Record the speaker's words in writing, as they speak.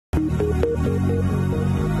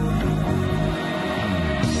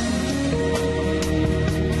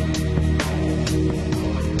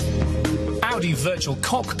Audi Virtual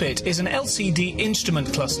Cockpit is an LCD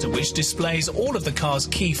instrument cluster which displays all of the car's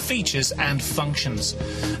key features and functions.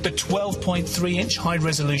 The 12.3-inch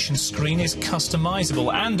high-resolution screen is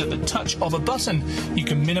customizable, and at the touch of a button you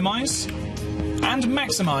can minimize and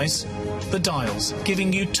maximize the dials,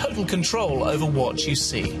 giving you total control over what you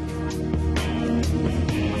see.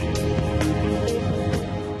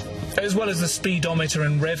 As well as the speedometer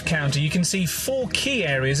and rev counter, you can see 4 key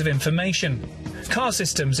areas of information. Car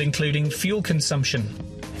systems including fuel consumption,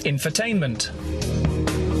 infotainment,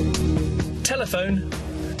 telephone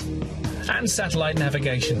and satellite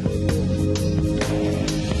navigation.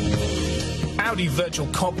 Audi Virtual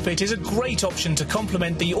Cockpit is a great option to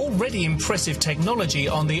complement the already impressive technology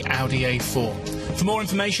on the Audi A4. For more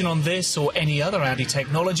information on this or any other Audi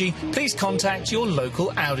technology, please contact your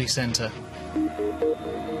local Audi centre.